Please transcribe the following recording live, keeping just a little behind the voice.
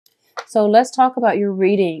So let's talk about your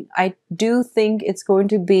reading. I do think it's going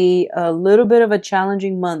to be a little bit of a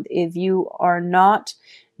challenging month if you are not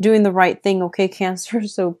doing the right thing, okay, Cancer?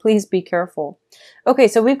 So please be careful. Okay,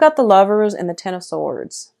 so we've got the Lovers and the Ten of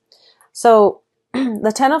Swords. So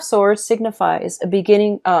the Ten of Swords signifies a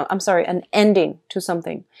beginning, an ending to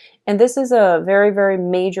something. And this is a very, very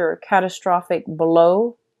major catastrophic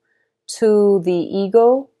blow to the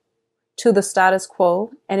ego, to the status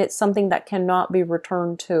quo, and it's something that cannot be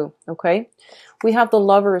returned to, okay? We have the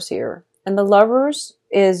Lovers here, and the Lovers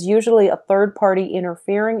is usually a third party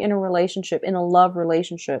interfering in a relationship, in a love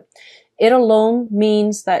relationship. It alone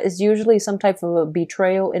means that it's usually some type of a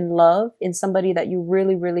betrayal in love, in somebody that you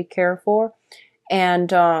really, really care for.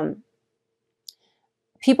 And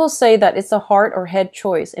people say that it's a heart or head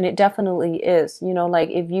choice, and it definitely is. You know,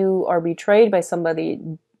 like if you are betrayed by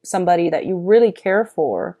somebody that you really care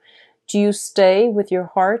for, do you stay with your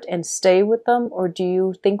heart and stay with them, or do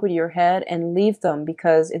you think with your head and leave them,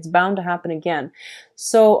 because it's bound to happen again?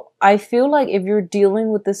 So I feel like if you're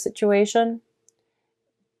dealing with this situation,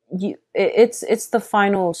 it's the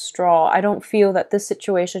final straw. I don't feel that this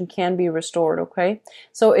situation can be restored, okay?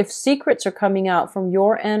 So if secrets are coming out from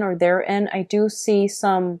your end or their end, I do see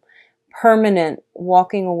some permanent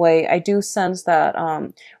walking away. I do sense that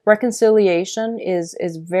reconciliation is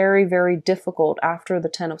very, very difficult after the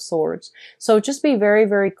Ten of Swords. So just be very,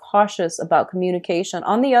 very cautious about communication.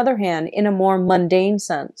 On the other hand, in a more mundane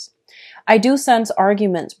sense, I do sense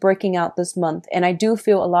arguments breaking out this month, and I do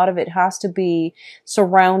feel a lot of it has to be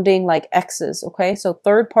surrounding like exes, okay? So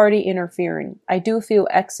third party interfering. I do feel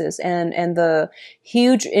exes and the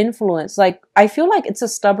huge influence. Like, I feel like it's a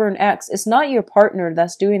stubborn ex. It's not your partner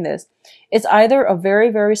that's doing this. It's either a very,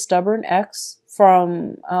 very stubborn ex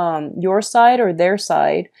from your side or their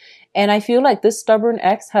side. And I feel like this stubborn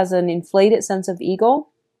ex has an inflated sense of ego.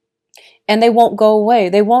 And they won't go away.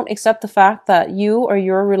 They won't accept the fact that you or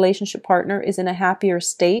your relationship partner is in a happier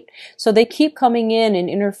state. So they keep coming in and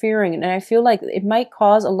interfering. And I feel like it might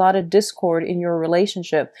cause a lot of discord in your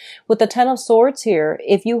relationship. With the Ten of Swords here,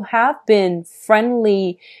 if you have been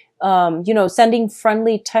friendly, sending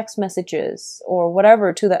friendly text messages or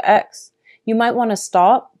whatever to the ex, you might want to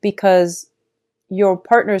stop, because your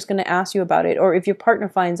partner is going to ask you about it. Or if your partner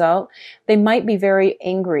finds out, they might be very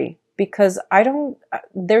angry. Because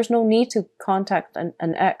there's no need to contact an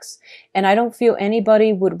ex. And I don't feel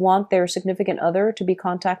anybody would want their significant other to be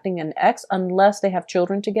contacting an ex unless they have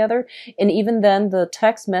children together. And even then, the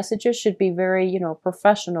text messages should be very,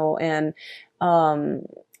 professional and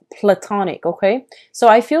platonic, okay? So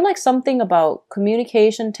I feel like something about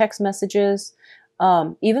communication, text messages,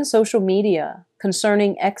 even social media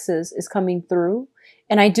concerning exes is coming through.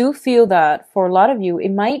 And I do feel that for a lot of you, it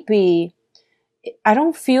might be, I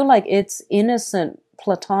don't feel like it's innocent,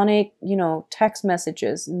 platonic, text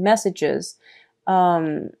messages.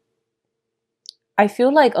 I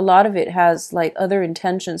feel like a lot of it has like other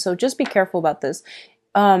intentions. So just be careful about this.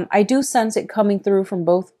 I do sense it coming through from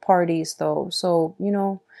both parties though. So,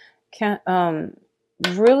 can't,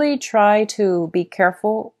 really try to be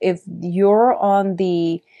careful if you're on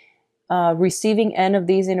the receiving end of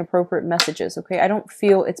these inappropriate messages, okay? I don't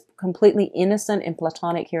feel it's completely innocent and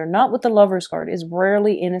platonic here. Not with the Lovers card. It's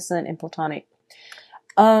rarely innocent and platonic.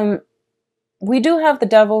 We do have the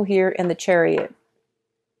Devil here and the Chariot.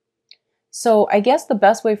 So I guess the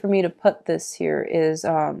best way for me to put this here is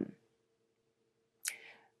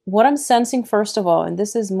what I'm sensing, first of all, and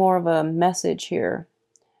this is more of a message here,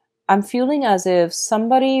 I'm feeling as if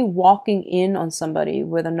somebody walking in on somebody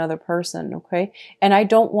with another person, okay? And I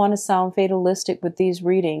don't want to sound fatalistic with these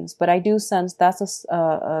readings, but I do sense that's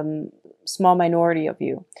a small minority of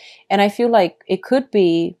you. And I feel like it could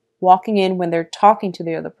be walking in when they're talking to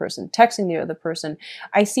the other person, texting the other person.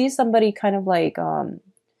 I see somebody kind of like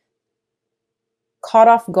caught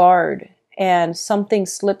off guard and something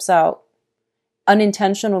slips out,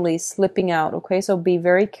 unintentionally slipping out, okay? So be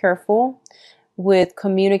very careful with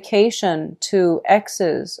communication to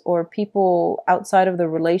exes or people outside of the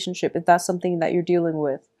relationship, if that's something that you're dealing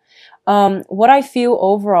with. What I feel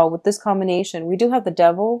overall with this combination, we do have the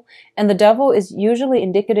Devil, and the Devil is usually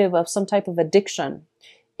indicative of some type of addiction.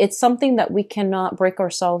 It's something that we cannot break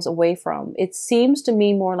ourselves away from. It seems to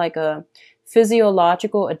me more like a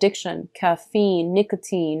physiological addiction, caffeine,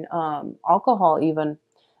 nicotine, alcohol even,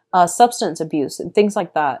 substance abuse, and things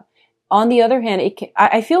like that. On the other hand,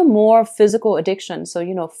 I feel more physical addiction.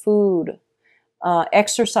 So, food,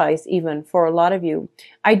 exercise even for a lot of you.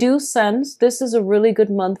 I do sense this is a really good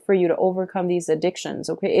month for you to overcome these addictions.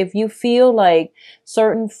 Okay. If you feel like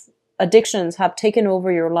certain addictions have taken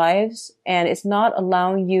over your lives and it's not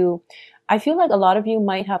allowing you, I feel like a lot of you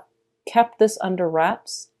might have kept this under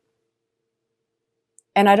wraps.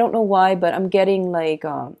 And I don't know why, but I'm getting like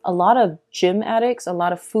a lot of gym addicts, a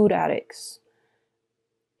lot of food addicts.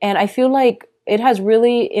 And I feel like it has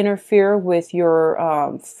really interfered with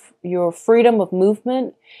your freedom of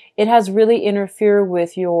movement. It has really interfered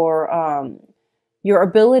with your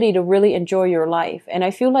ability to really enjoy your life. And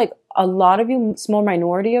I feel like a lot of you, small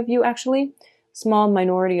minority of you actually, small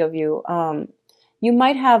minority of you, you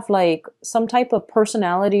might have like some type of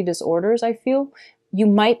personality disorders. I feel you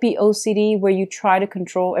might be OCD where you try to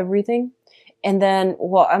control everything. And then,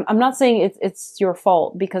 well, I'm not saying it's your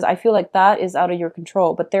fault because I feel like that is out of your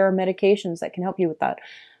control, but there are medications that can help you with that.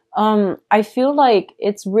 I feel like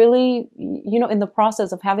it's really, in the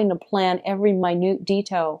process of having to plan every minute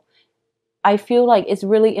detail, I feel like it's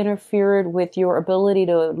really interfered with your ability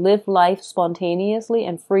to live life spontaneously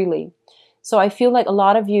and freely. So I feel like a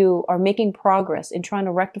lot of you are making progress in trying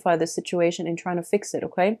to rectify this situation and trying to fix it,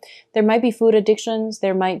 okay? There might be food addictions,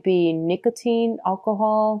 there might be nicotine,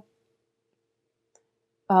 alcohol.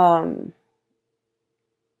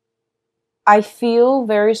 I feel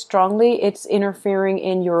very strongly it's interfering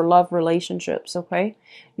in your love relationships, okay?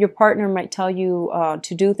 Your partner might tell you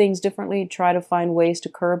to do things differently, try to find ways to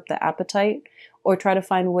curb the appetite, or try to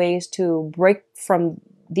find ways to break from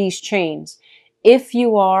these chains. If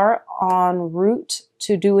you are en route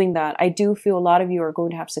to doing that, I do feel a lot of you are going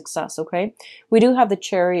to have success, okay? We do have the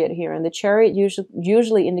Chariot here, and the Chariot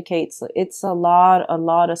usually indicates it's a lot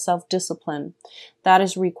of self-discipline that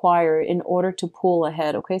is required in order to pull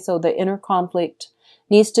ahead, okay? So the inner conflict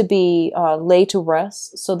needs to be laid to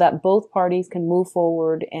rest so that both parties can move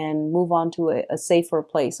forward and move on to a safer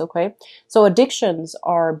place, okay? So addictions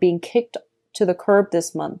are being kicked to the curb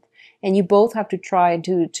this month. And you both have to try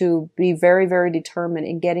to be very, very determined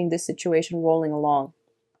in getting this situation rolling along.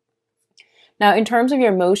 Now, in terms of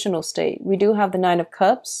your emotional state, we do have the Nine of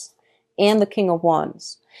Cups and the King of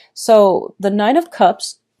Wands. So the Nine of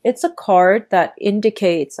Cups, it's a card that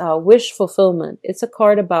indicates wish fulfillment. It's a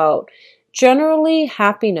card about generally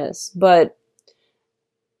happiness, but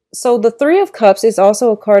so the Three of Cups is also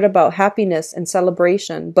a card about happiness and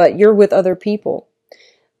celebration, but you're with other people.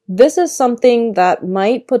 This is something that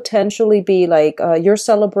might potentially be like you're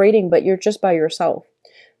celebrating, but you're just by yourself.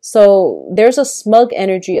 So there's a smug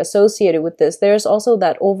energy associated with this. There's also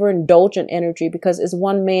that overindulgent energy because it's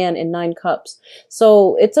one man in 9 cups.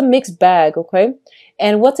 So it's a mixed bag, okay?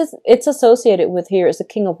 And what it's associated with here is the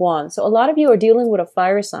King of Wands. So a lot of you are dealing with a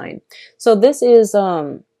fire sign. So this is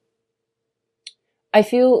I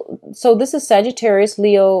feel so this is Sagittarius,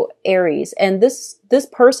 Leo, Aries, and this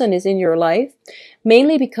person is in your life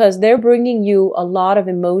mainly because they're bringing you a lot of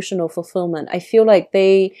emotional fulfillment. I feel like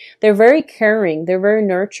they're very caring, they're very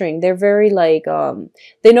nurturing, they're very like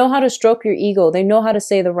they know how to stroke your ego, they know how to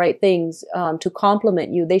say the right things to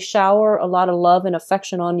compliment you. They shower a lot of love and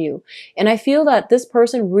affection on you. And I feel that this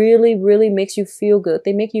person really, really makes you feel good.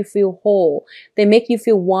 They make you feel whole. They make you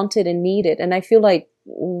feel wanted and needed. And I feel like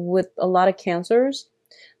with a lot of Cancers,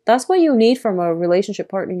 that's what you need from a relationship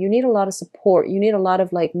partner. You need a lot of support. You need a lot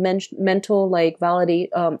of like mental, like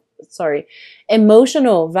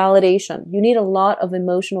emotional validation. You need a lot of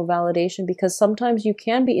emotional validation because sometimes you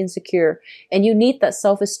can be insecure and you need that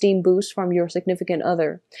self-esteem boost from your significant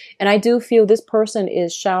other. And I do feel this person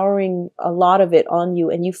is showering a lot of it on you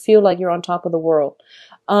and you feel like you're on top of the world.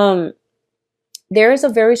 There is a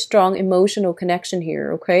very strong emotional connection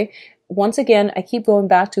here, okay? Once again, I keep going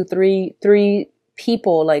back to three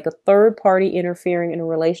people, like a third party interfering in a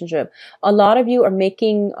relationship. A lot of you are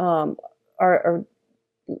making, are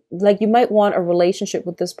like you might want a relationship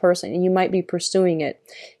with this person and you might be pursuing it.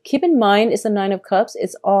 Keep in mind, it's the 9 of Cups.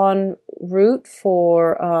 It's en route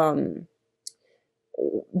for,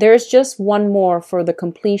 there's just one more for the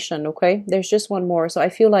completion, okay? There's just one more. So I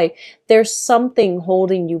feel like there's something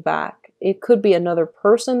holding you back. It could be another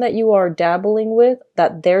person that you are dabbling with,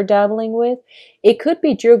 that they're dabbling with. It could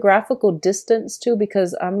be geographical distance too,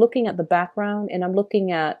 because I'm looking at the background and I'm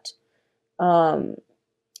looking at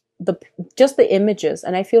just the images,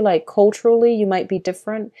 and I feel like culturally you might be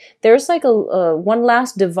different. There's like a one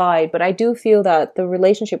last divide, but I do feel that the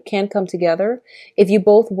relationship can come together if you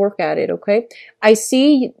both work at it, okay? I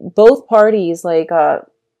see both parties like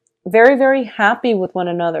very, very happy with one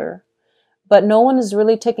another, but no one is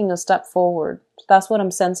really taking a step forward. That's what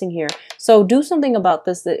I'm sensing here. So do something about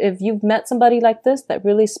this. If you've met somebody like this that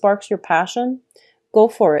really sparks your passion, go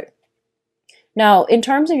for it. Now, in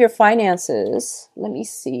terms of your finances, let me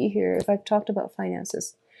see here if I've talked about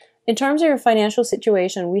finances. In terms of your financial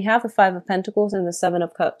situation, we have the 5 of Pentacles and the 7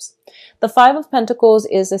 of Cups. The 5 of Pentacles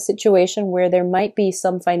is a situation where there might be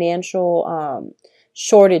some financial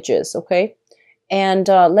shortages, okay? And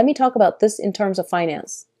let me talk about this in terms of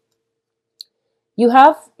finance. You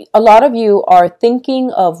have, a lot of you are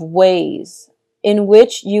thinking of ways in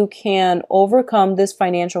which you can overcome this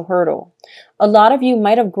financial hurdle. A lot of you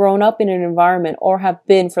might have grown up in an environment or have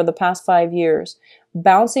been for the past 5 years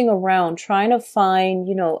bouncing around trying to find,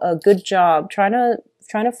 a good job, trying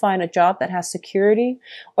to find a job that has security,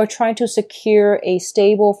 or trying to secure a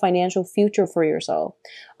stable financial future for yourself.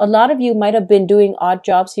 A lot of you might have been doing odd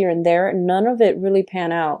jobs here and there, and none of it really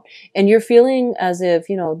pan out. And you're feeling as if,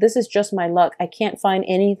 this is just my luck. I can't find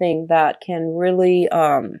anything that can really,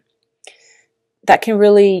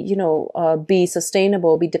 be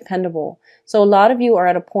sustainable, be dependable. So a lot of you are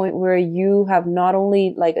at a point where you have not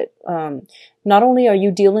only are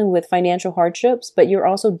you dealing with financial hardships, but you're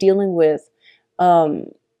also dealing with,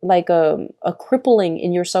 a crippling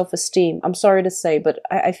in your self-esteem. I'm sorry to say, but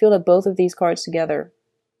I feel that both of these cards together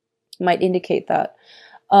might indicate that.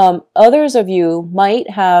 Others of you might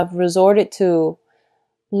have resorted to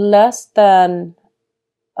less than,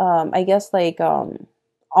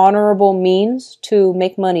 honorable means to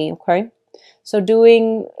make money, okay? So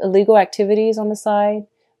doing illegal activities on the side,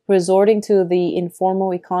 resorting to the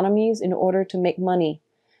informal economies in order to make money.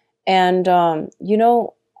 And,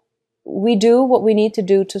 we do what we need to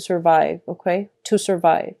do to survive, okay? To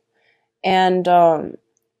survive. And I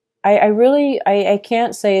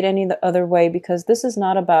can't say it any other way, because this is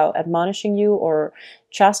not about admonishing you or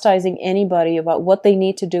chastising anybody about what they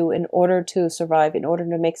need to do in order to survive, in order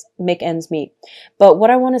to make ends meet. But what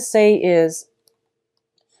I want to say is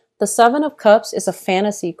the Seven of Cups is a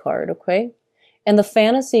fantasy card, okay? And the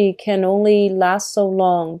fantasy can only last so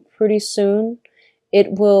long. Pretty soon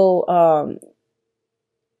it will,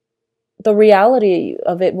 the reality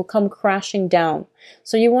of it will come crashing down.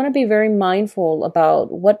 So you want to be very mindful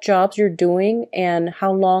about what jobs you're doing and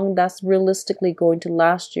how long that's realistically going to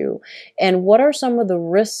last you, and what are some of the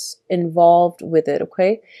risks involved with it,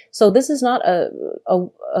 okay? So this is not a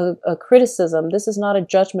criticism. This is not a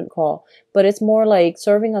judgment call, but it's more like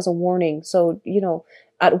serving as a warning. So,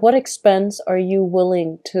 at what expense are you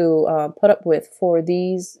willing to put up with for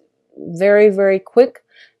these very, very quick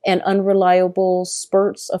and unreliable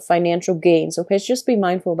spurts of financial gains? Okay, so just be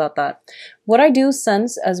mindful about that. What I do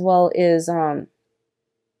sense as well is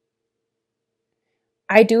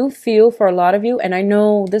I do feel for a lot of you, and I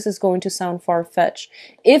know this is going to sound far-fetched,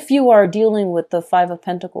 if you are dealing with the Five of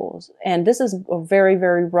Pentacles, and this is a very,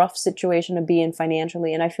 very rough situation to be in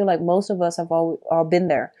financially, and I feel like most of us have all been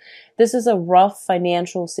there. This is a rough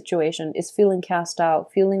financial situation. It's feeling cast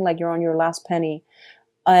out, feeling like you're on your last penny.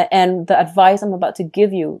 And the advice I'm about to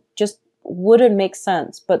give you just wouldn't make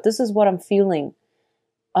sense, but this is what I'm feeling.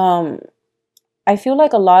 I feel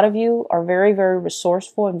like a lot of you are very, very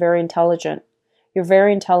resourceful and very intelligent. You're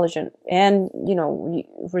very intelligent and,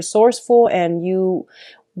 resourceful, and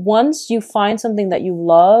once you find something that you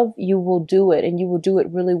love, you will do it, and you will do it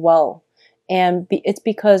really well. And it's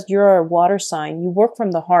because you're a water sign. You work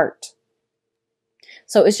from the heart.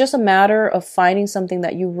 So it's just a matter of finding something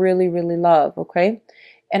that you really, really love, okay?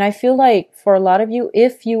 And I feel like for a lot of you,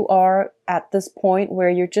 if you are at this point where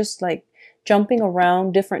you're just like jumping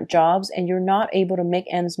around different jobs and you're not able to make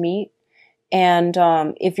ends meet, and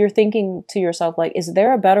if you're thinking to yourself, like, is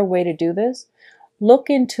there a better way to do this? Look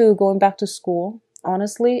into going back to school.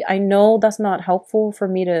 Honestly, I know that's not helpful for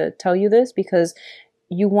me to tell you this, because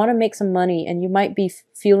you want to make some money and you might be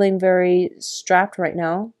feeling very strapped right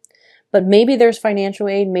now. But maybe there's financial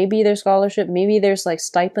aid, maybe there's scholarship, maybe there's like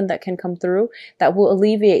stipend that can come through that will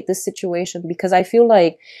alleviate this situation, because I feel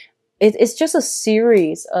like it's just a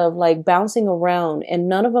series of like bouncing around and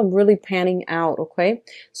none of them really panning out, okay?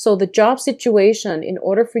 So the job situation, in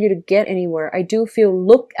order for you to get anywhere, I do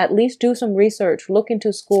feel at least do some research, look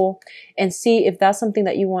into school and see if that's something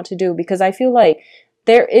that you want to do, because I feel like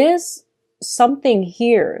there is something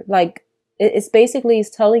here, like, it's basically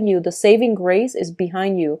telling you the saving grace is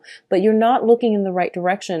behind you, but you're not looking in the right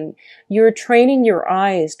direction. You're training your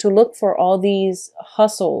eyes to look for all these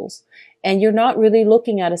hustles, and you're not really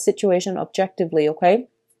looking at a situation objectively, okay?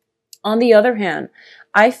 On the other hand,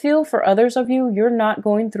 I feel for others of you, you're not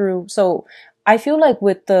going through, so I feel like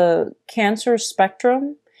with the Cancer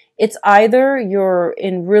spectrum, it's either you're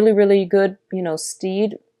in really, really good,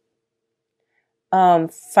 steed,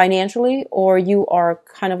 financially, or you are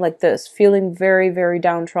kind of like this, feeling very, very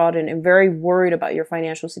downtrodden and very worried about your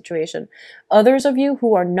financial situation. Others of you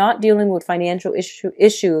who are not dealing with financial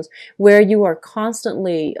issues where you are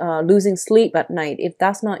constantly losing sleep at night, if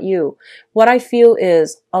that's not you, what I feel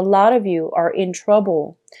is a lot of you are in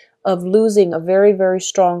trouble of losing a very, very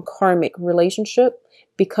strong karmic relationship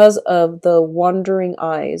because of the wandering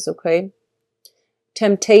eyes, okay?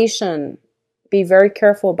 Temptation, be very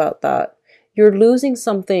careful about that. You're losing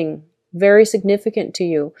something very significant to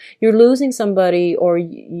you. You're losing somebody, or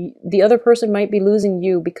the other person might be losing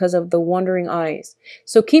you because of the wandering eyes.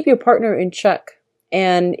 So keep your partner in check.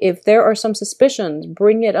 And if there are some suspicions,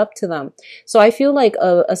 bring it up to them. So I feel like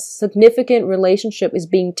a significant relationship is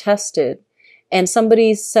being tested, and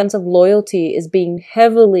somebody's sense of loyalty is being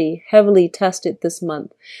heavily, heavily tested this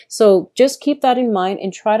month. So just keep that in mind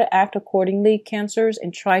and try to act accordingly, Cancers,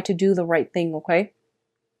 and try to do the right thing, okay?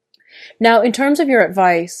 Now, in terms of your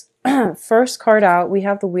advice, first card out, we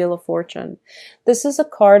have the Wheel of Fortune. This is a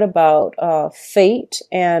card about fate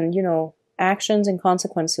and, actions and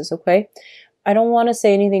consequences, okay? I don't want to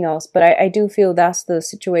say anything else, but I do feel that's the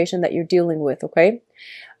situation that you're dealing with, okay?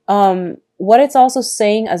 What it's also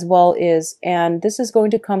saying as well is, and this is going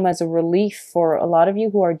to come as a relief for a lot of you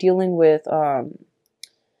who are dealing with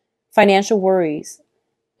financial worries.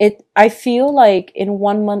 I feel like in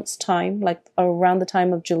 1 month's time, like around the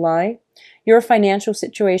time of July, your financial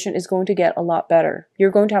situation is going to get a lot better. You're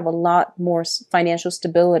going to have a lot more financial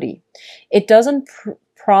stability. It doesn't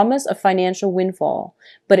promise a financial windfall,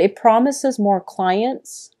 but it promises more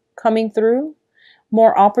clients coming through,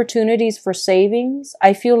 more opportunities for savings.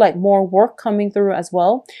 I feel like more work coming through as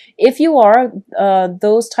well. If you are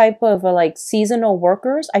those type of like seasonal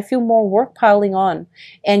workers, I feel more work piling on,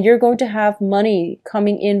 and you're going to have money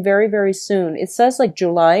coming in very, very soon. It says like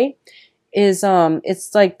July is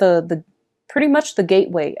it's like the pretty much the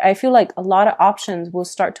gateway. I feel like a lot of options will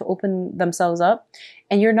start to open themselves up,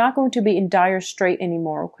 and you're not going to be in dire strait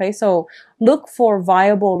anymore, okay? So look for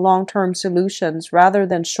viable long-term solutions rather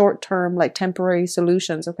than short-term, like temporary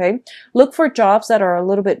solutions, okay? Look for jobs that are a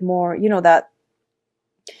little bit more, that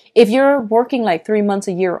if you're working like 3 months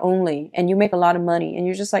a year only and you make a lot of money and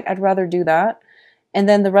you're just like, I'd rather do that, and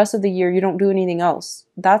then the rest of the year you don't do anything else,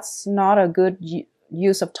 that's not a good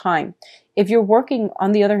use of time. If you're working,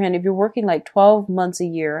 on the other hand, if you're working like 12 months a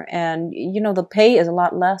year and, the pay is a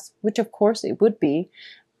lot less, which of course it would be,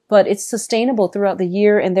 but it's sustainable throughout the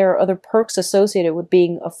year, and there are other perks associated with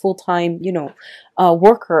being a full-time,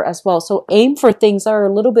 worker as well. So aim for things that are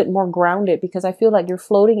a little bit more grounded, because I feel like you're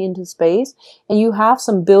floating into space and you have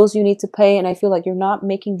some bills you need to pay, and I feel like you're not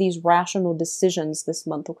making these rational decisions this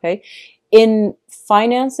month, okay? In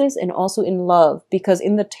finances and also in love, because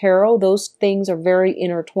in the tarot, those things are very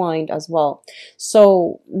intertwined as well.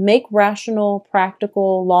 So make rational,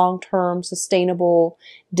 practical, long-term, sustainable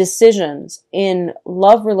decisions in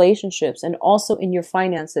love relationships and also in your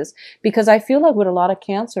finances, because I feel like with a lot of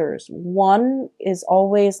Cancers, one is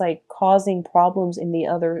always like causing problems in the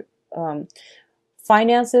other.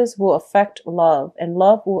 Finances will affect love, and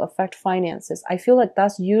love will affect finances. I feel like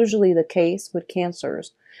that's usually the case with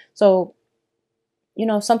Cancers. So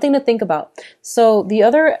something to think about. So the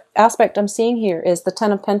other aspect I'm seeing here is the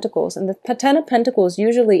Ten of Pentacles. And the Ten of Pentacles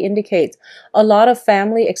usually indicates a lot of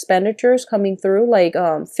family expenditures coming through, like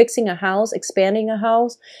fixing a house, expanding a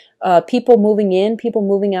house, people moving in, people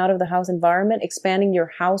moving out of the house environment, expanding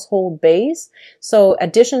your household base. So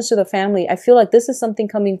additions to the family, I feel like this is something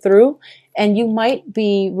coming through, and you might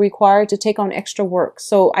be required to take on extra work.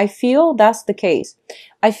 So I feel that's the case.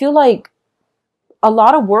 I feel like a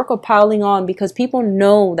lot of work are piling on because people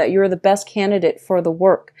know that you're the best candidate for the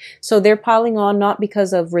work. So they're piling on not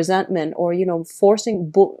because of resentment or,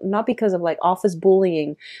 forcing, not because of like office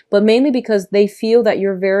bullying, but mainly because they feel that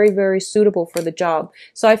you're very, very suitable for the job.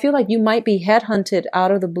 So I feel like you might be headhunted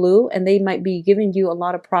out of the blue, and they might be giving you a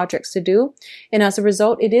lot of projects to do. And as a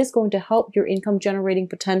result, it is going to help your income generating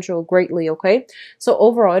potential greatly, okay? So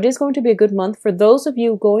overall, it is going to be a good month for those of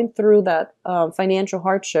you going through that financial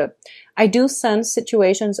hardship. I do sense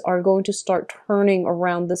situations are going to start turning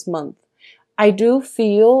around this month. I do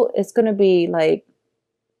feel it's going to be like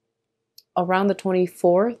around the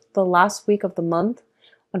 24th, the last week of the month,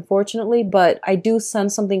 unfortunately, but I do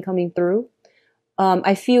sense something coming through.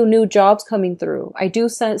 I feel new jobs coming through. I do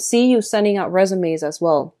see you sending out resumes as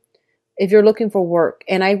well if you're looking for work.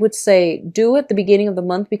 And I would say do it at the beginning of the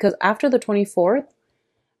month, because after the 24th,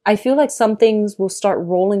 I feel like some things will start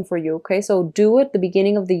rolling for you, okay? So do it the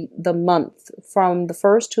beginning of the month, from the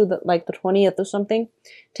 1st to the 20th or something.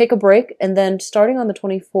 Take a break, and then starting on the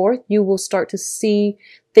 24th, you will start to see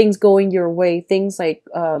things going your way. Things like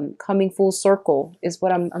coming full circle is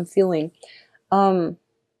what I'm feeling.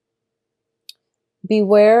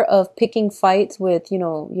 Beware of picking fights with,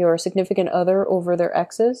 your significant other over their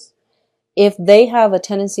exes. If they have a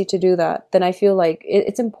tendency to do that, then I feel like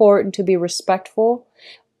it's important to be respectful.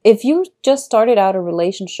 If you just started out a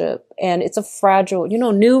relationship and it's a fragile,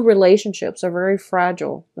 new relationships are very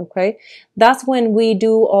fragile, okay? That's when we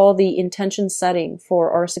do all the intention setting for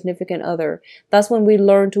our significant other. That's when we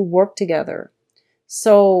learn to work together.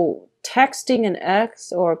 So texting an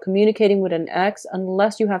ex or communicating with an ex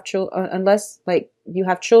unless you have unless like you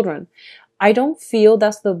have children. I don't feel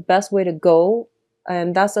that's the best way to go,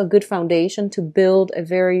 and that's a good foundation to build a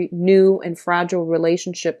very new and fragile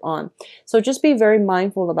relationship on. So just be very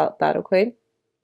mindful about that, okay?